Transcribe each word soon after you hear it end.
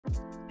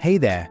Hey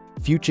there,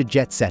 future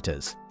jet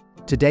setters.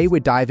 Today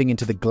we're diving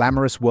into the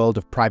glamorous world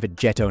of private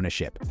jet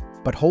ownership.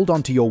 But hold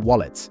on to your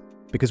wallets,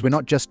 because we're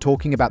not just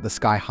talking about the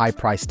sky-high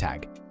price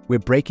tag. We're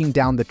breaking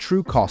down the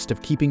true cost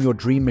of keeping your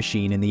dream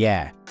machine in the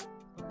air.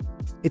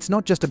 It's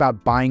not just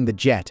about buying the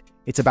jet,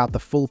 it's about the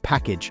full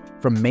package,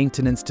 from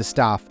maintenance to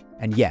staff,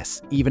 and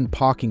yes, even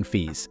parking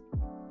fees.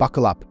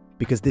 Buckle up,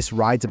 because this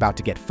ride's about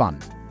to get fun.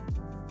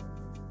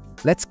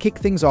 Let's kick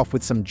things off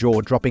with some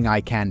jaw-dropping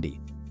eye candy.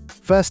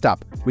 First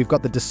up, we've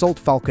got the Dassault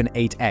Falcon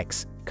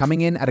 8X,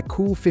 coming in at a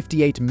cool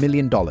 $58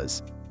 million.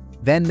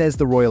 Then there's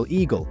the Royal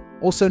Eagle,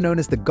 also known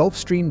as the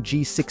Gulfstream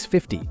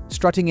G650,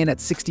 strutting in at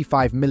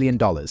 $65 million.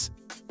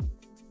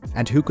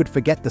 And who could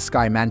forget the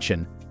Sky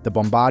Mansion, the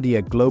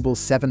Bombardier Global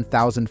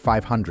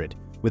 7500,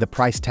 with a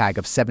price tag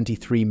of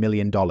 $73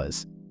 million.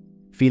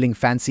 Feeling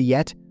fancy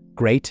yet?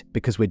 Great,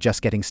 because we're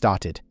just getting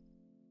started.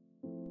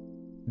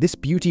 This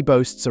beauty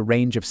boasts a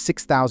range of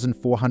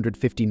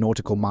 6,450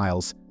 nautical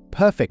miles,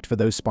 perfect for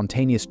those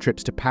spontaneous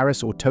trips to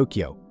Paris or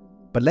Tokyo.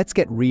 But let's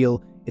get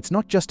real, it's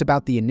not just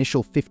about the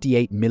initial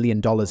 $58 million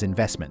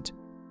investment.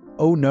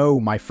 Oh no,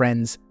 my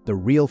friends, the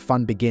real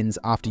fun begins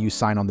after you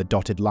sign on the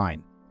dotted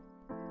line.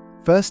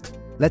 First,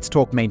 let's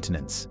talk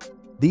maintenance.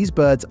 These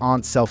birds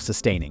aren't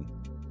self-sustaining.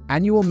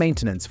 Annual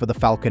maintenance for the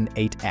Falcon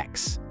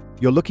 8X.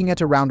 You're looking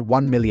at around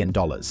 $1 million,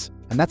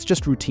 and that's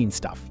just routine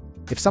stuff.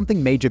 If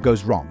something major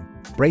goes wrong,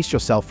 brace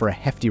yourself for a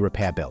hefty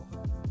repair bill.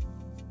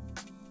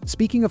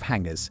 Speaking of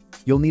hangars,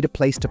 you'll need a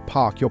place to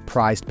park your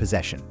prized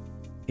possession.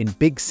 In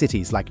big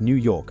cities like New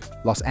York,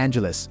 Los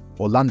Angeles,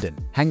 or London,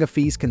 hangar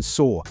fees can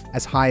soar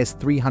as high as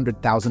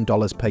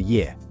 $300,000 per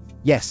year.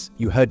 Yes,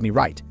 you heard me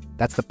right.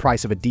 That's the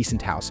price of a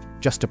decent house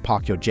just to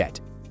park your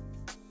jet.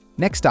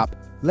 Next up,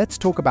 let's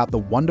talk about the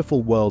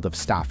wonderful world of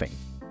staffing.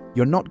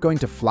 You're not going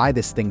to fly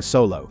this thing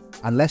solo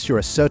unless you're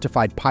a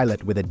certified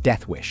pilot with a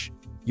death wish.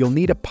 You'll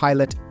need a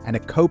pilot and a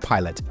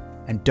co-pilot,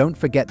 and don't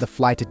forget the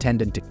flight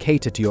attendant to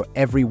cater to your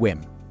every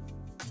whim.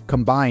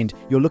 Combined,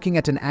 you're looking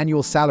at an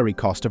annual salary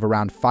cost of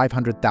around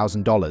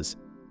 $500,000.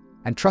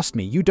 And trust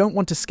me, you don't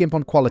want to skimp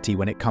on quality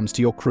when it comes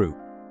to your crew.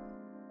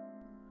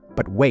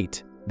 But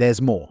wait,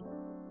 there's more.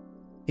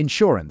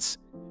 Insurance,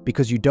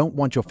 because you don't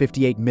want your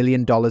 $58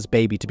 million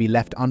baby to be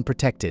left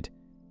unprotected.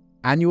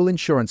 Annual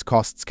insurance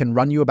costs can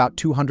run you about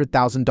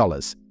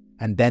 $200,000.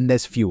 And then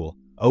there's fuel.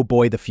 Oh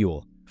boy, the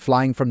fuel.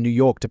 Flying from New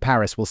York to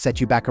Paris will set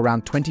you back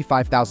around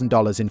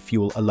 $25,000 in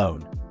fuel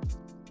alone.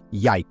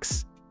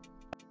 Yikes.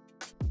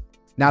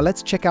 Now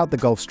let's check out the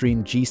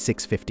Gulfstream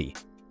G650.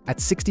 At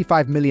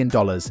 $65 million,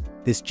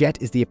 this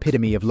jet is the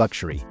epitome of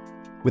luxury.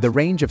 With a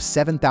range of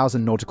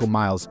 7,000 nautical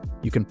miles,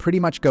 you can pretty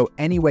much go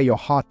anywhere your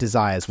heart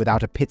desires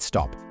without a pit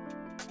stop.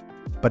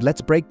 But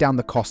let's break down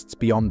the costs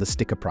beyond the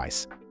sticker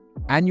price.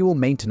 Annual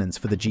maintenance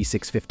for the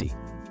G650.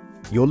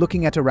 You're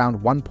looking at around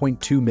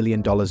 $1.2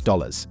 million.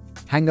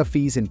 Hangar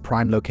fees in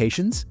prime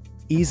locations?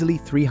 Easily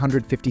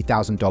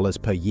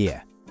 $350,000 per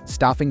year.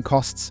 Staffing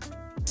costs?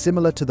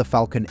 Similar to the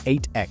Falcon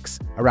 8X,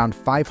 around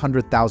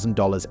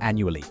 $500,000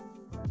 annually.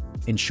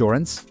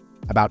 Insurance?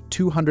 About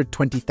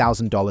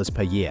 $220,000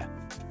 per year.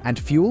 And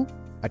fuel?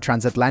 A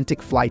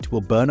transatlantic flight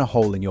will burn a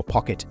hole in your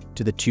pocket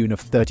to the tune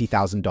of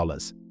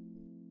 $30,000.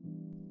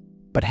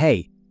 But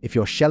hey, if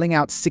you're shelling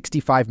out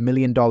 $65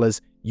 million,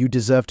 you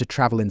deserve to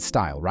travel in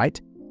style,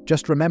 right?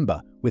 Just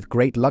remember, with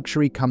great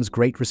luxury comes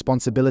great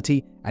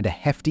responsibility and a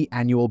hefty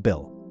annual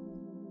bill.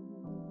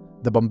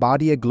 The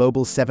Bombardier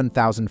Global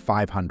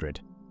 7500.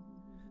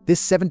 This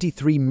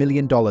 $73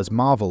 million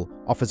marvel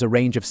offers a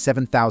range of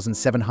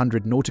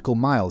 7,700 nautical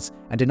miles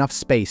and enough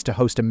space to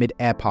host a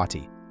mid-air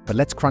party. But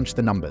let's crunch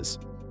the numbers.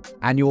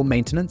 Annual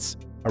maintenance?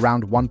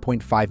 Around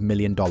 $1.5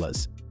 million.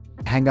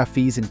 Hangar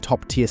fees in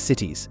top-tier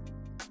cities?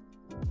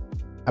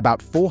 About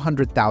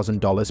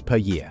 $400,000 per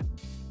year.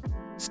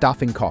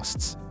 Staffing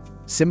costs?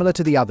 Similar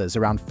to the others,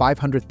 around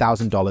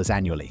 $500,000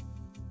 annually.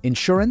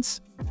 Insurance?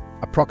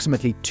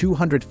 Approximately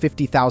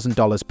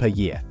 $250,000 per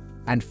year.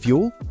 And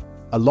fuel?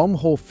 A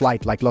long-haul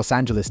flight like Los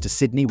Angeles to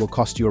Sydney will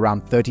cost you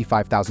around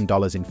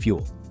 $35,000 in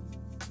fuel.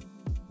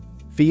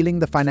 Feeling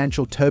the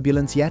financial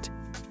turbulence yet?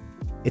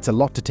 It's a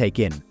lot to take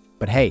in,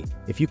 but hey,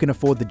 if you can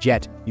afford the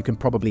jet, you can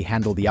probably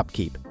handle the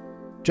upkeep.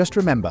 Just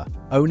remember,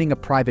 owning a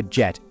private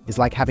jet is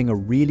like having a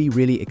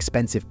really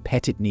expensive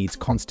pet. It needs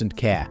constant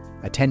care,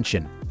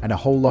 attention, and a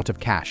whole lot of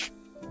cash.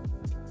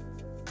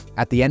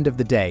 At the end of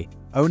the day,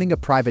 owning a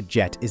private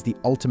jet is the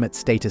ultimate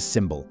status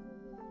symbol.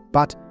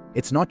 But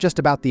it's not just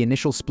about the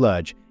initial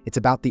splurge, it's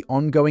about the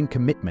ongoing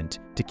commitment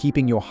to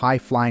keeping your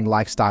high-flying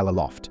lifestyle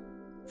aloft.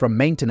 From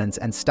maintenance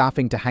and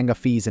staffing to hangar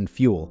fees and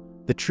fuel,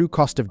 the true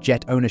cost of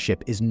jet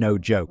ownership is no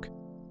joke.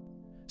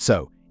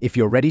 So, if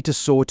you're ready to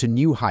soar to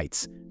new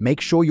heights,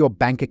 make sure your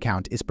bank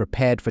account is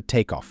prepared for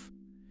takeoff.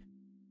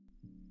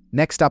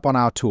 Next up on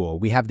our tour,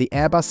 we have the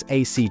Airbus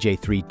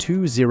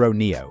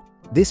ACJ320neo.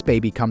 This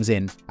baby comes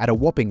in at a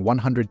whopping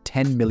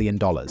 $110 million.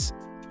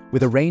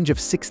 With a range of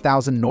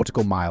 6,000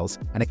 nautical miles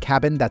and a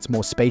cabin that's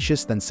more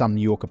spacious than some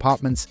New York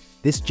apartments,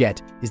 this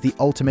jet is the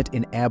ultimate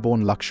in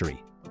airborne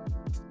luxury.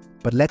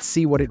 But let's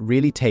see what it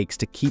really takes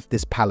to keep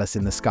this palace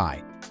in the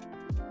sky.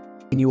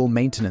 Annual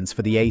maintenance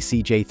for the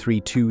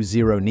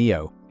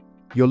ACJ320neo,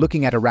 you're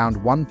looking at around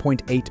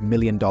 $1.8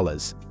 million.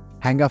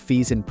 Hangar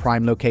fees in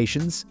prime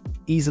locations,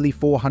 easily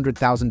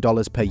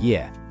 $400,000 per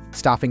year.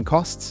 Staffing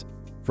costs?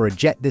 For a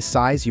jet this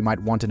size, you might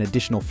want an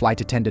additional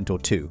flight attendant or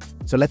two,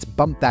 so let's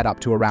bump that up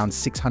to around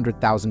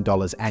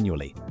 $600,000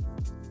 annually.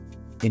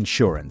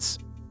 Insurance,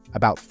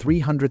 about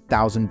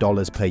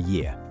 $300,000 per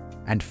year.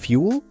 And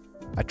fuel?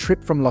 A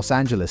trip from Los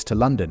Angeles to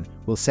London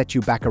will set you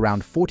back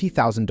around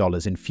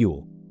 $40,000 in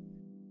fuel.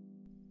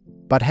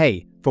 But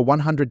hey, for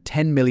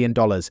 $110 million,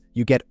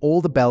 you get all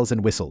the bells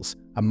and whistles,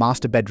 a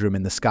master bedroom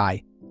in the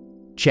sky.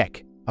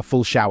 Check. A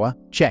full shower?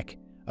 Check.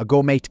 A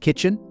gourmet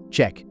kitchen?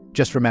 Check.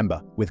 Just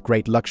remember, with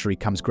great luxury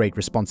comes great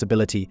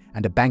responsibility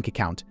and a bank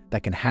account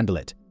that can handle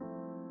it.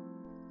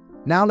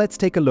 Now let's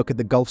take a look at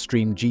the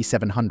Gulfstream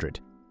G700.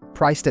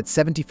 Priced at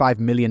 $75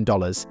 million,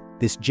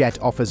 this jet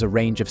offers a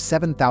range of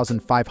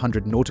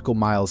 7,500 nautical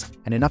miles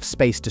and enough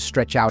space to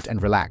stretch out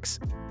and relax.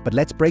 But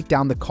let's break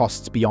down the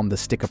costs beyond the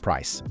sticker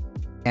price.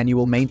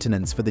 Annual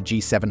maintenance for the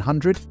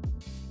G700?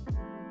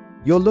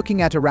 You're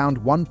looking at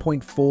around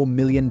 $1.4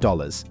 million.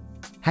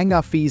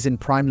 Hangar fees in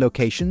prime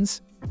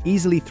locations?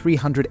 Easily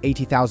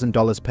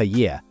 $380,000 per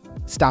year.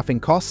 Staffing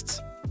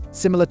costs?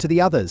 Similar to the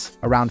others,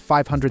 around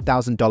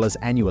 $500,000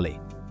 annually.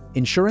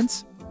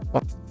 Insurance?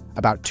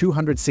 About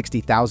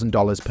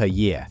 $260,000 per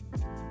year.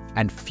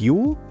 And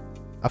fuel?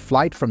 A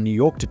flight from New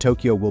York to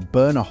Tokyo will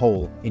burn a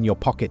hole in your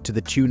pocket to the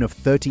tune of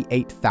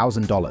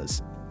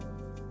 $38,000.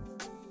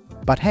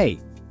 But hey,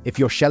 if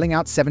you're shelling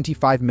out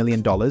 $75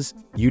 million,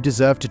 you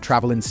deserve to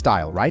travel in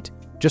style, right?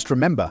 Just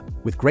remember,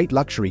 with great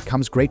luxury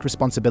comes great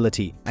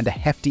responsibility and a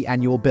hefty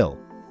annual bill.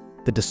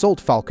 The Dassault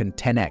Falcon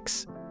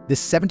 10X.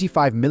 This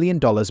 $75 million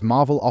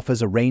marvel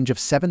offers a range of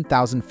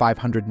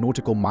 7,500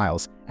 nautical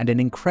miles and an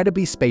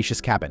incredibly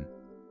spacious cabin.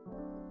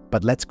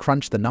 But let's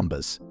crunch the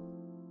numbers.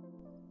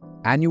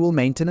 Annual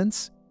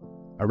maintenance?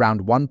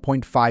 Around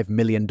 $1.5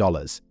 million.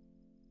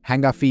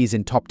 Hangar fees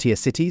in top-tier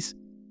cities?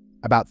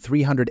 About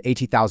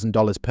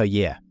 $380,000 per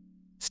year.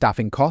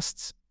 Staffing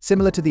costs?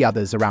 Similar to the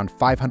others, around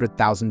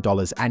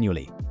 $500,000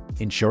 annually.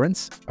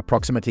 Insurance?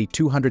 Approximately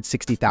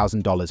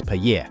 $260,000 per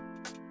year.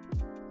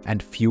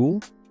 And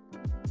fuel?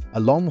 A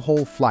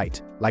long-haul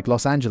flight, like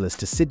Los Angeles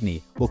to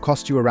Sydney, will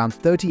cost you around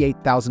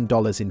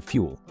 $38,000 in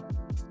fuel.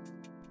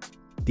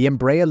 The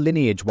Embraer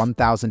Lineage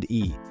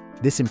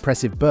 1000E. This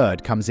impressive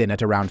bird comes in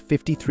at around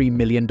 $53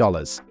 million.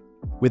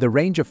 With a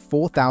range of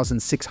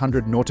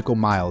 4,600 nautical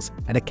miles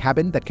and a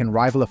cabin that can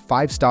rival a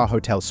 5-star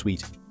hotel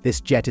suite,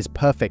 this jet is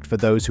perfect for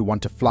those who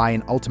want to fly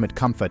in ultimate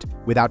comfort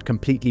without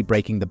completely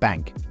breaking the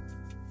bank.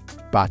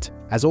 But,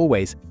 as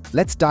always,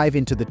 let's dive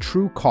into the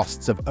true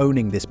costs of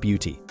owning this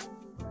beauty.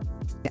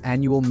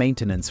 Annual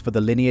maintenance for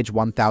the Lineage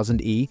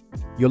 1000E,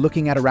 you're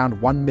looking at around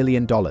 $1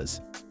 million.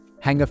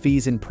 Hangar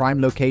fees in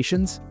prime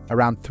locations,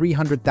 around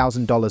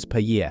 $300,000 per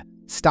year.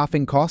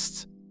 Staffing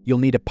costs? You'll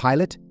need a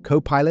pilot,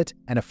 co-pilot,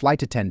 and a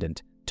flight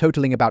attendant,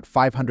 totaling about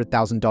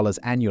 $500,000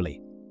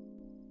 annually.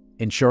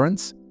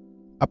 Insurance?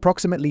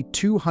 Approximately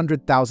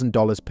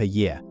 $200,000 per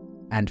year.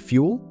 And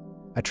fuel?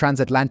 A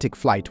transatlantic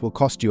flight will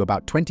cost you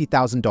about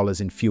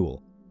 $20,000 in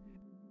fuel.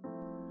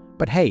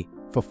 But hey,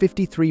 for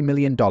 $53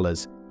 million,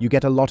 you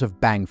get a lot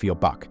of bang for your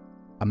buck.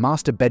 A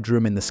master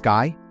bedroom in the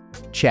sky?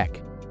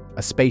 Check.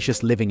 A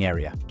spacious living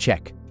area?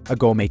 Check. A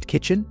gourmet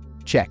kitchen?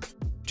 Check.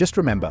 Just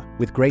remember,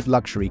 with great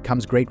luxury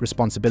comes great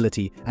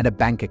responsibility and a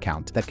bank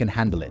account that can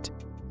handle it.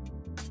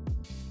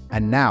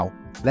 And now,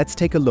 let's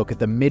take a look at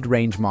the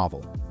mid-range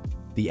marvel,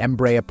 the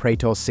Embraer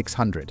Praetor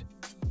 600.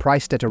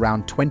 Priced at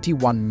around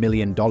 $21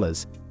 million,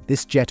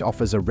 this jet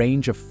offers a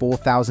range of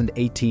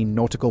 4,018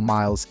 nautical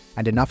miles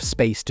and enough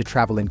space to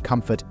travel in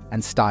comfort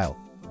and style.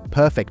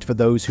 Perfect for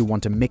those who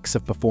want a mix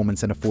of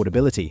performance and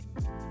affordability.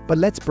 But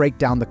let's break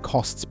down the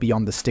costs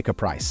beyond the sticker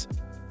price.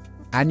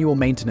 Annual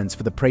maintenance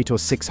for the Praetor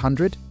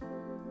 600?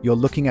 You're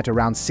looking at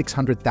around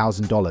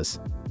 $600,000.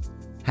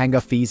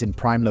 Hangar fees in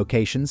prime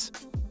locations?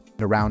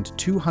 Around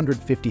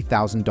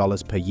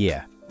 $250,000 per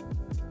year.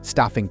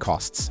 Staffing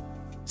costs?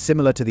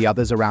 Similar to the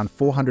others, around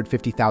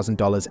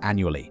 $450,000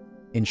 annually.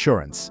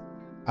 Insurance?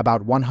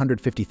 About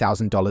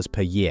 $150,000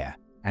 per year.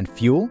 And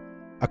fuel?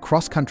 A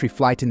cross-country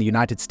flight in the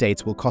United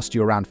States will cost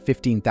you around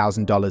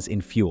 $15,000 in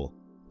fuel.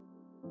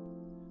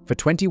 For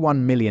 $21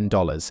 million,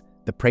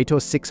 the Praetor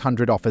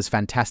 600 offers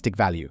fantastic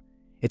value.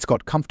 It's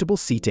got comfortable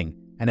seating,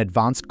 an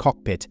advanced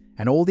cockpit,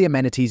 and all the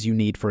amenities you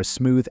need for a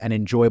smooth and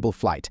enjoyable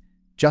flight.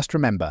 Just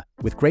remember,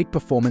 with great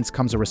performance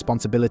comes a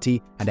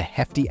responsibility and a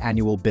hefty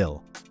annual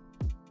bill.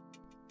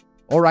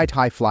 Alright,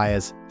 high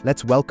flyers,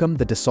 let's welcome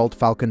the Dassault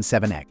Falcon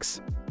 7X.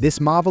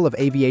 This marvel of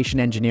aviation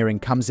engineering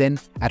comes in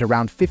at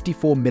around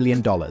 $54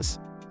 million.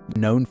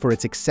 Known for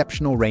its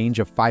exceptional range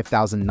of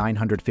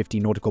 5,950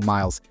 nautical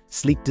miles,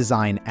 sleek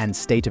design, and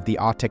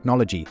state-of-the-art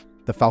technology,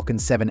 the Falcon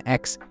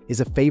 7X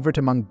is a favorite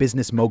among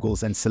business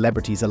moguls and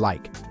celebrities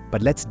alike.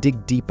 But let's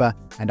dig deeper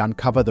and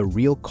uncover the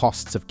real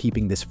costs of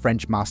keeping this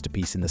French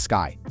masterpiece in the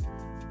sky.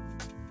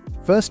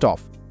 First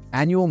off,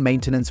 annual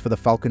maintenance for the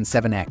Falcon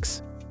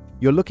 7X.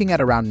 You're looking at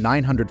around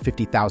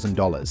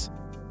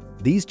 $950,000.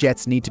 These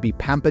jets need to be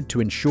pampered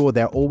to ensure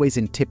they're always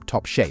in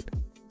tip-top shape.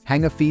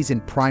 Hangar fees in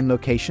prime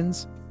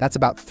locations? That's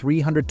about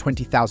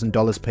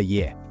 $320,000 per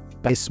year.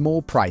 But a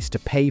small price to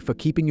pay for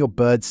keeping your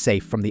birds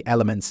safe from the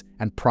elements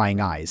and prying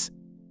eyes.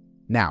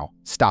 Now,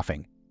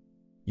 staffing.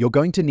 You're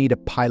going to need a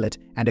pilot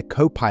and a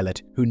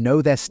co-pilot who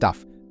know their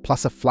stuff,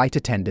 plus a flight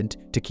attendant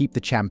to keep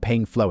the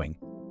champagne flowing.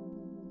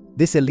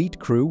 This elite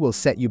crew will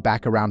set you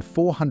back around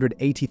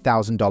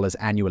 $480,000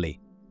 annually.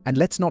 And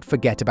let's not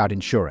forget about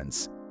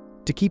insurance.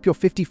 To keep your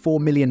 $54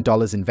 million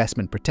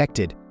investment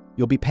protected,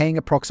 you'll be paying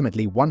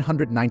approximately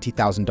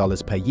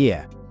 $190,000 per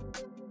year.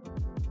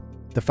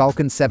 The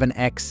Falcon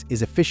 7X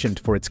is efficient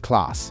for its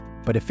class,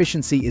 but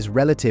efficiency is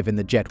relative in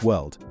the jet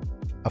world.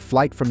 A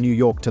flight from New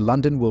York to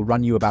London will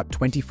run you about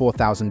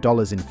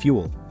 $24,000 in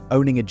fuel.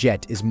 Owning a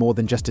jet is more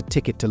than just a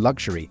ticket to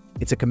luxury,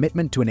 it's a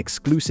commitment to an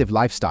exclusive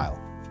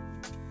lifestyle.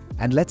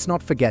 And let's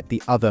not forget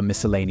the other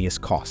miscellaneous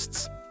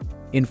costs.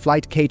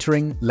 In-flight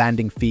catering,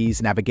 landing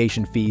fees,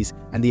 navigation fees,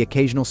 and the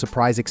occasional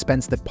surprise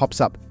expense that pops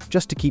up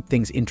just to keep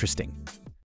things interesting.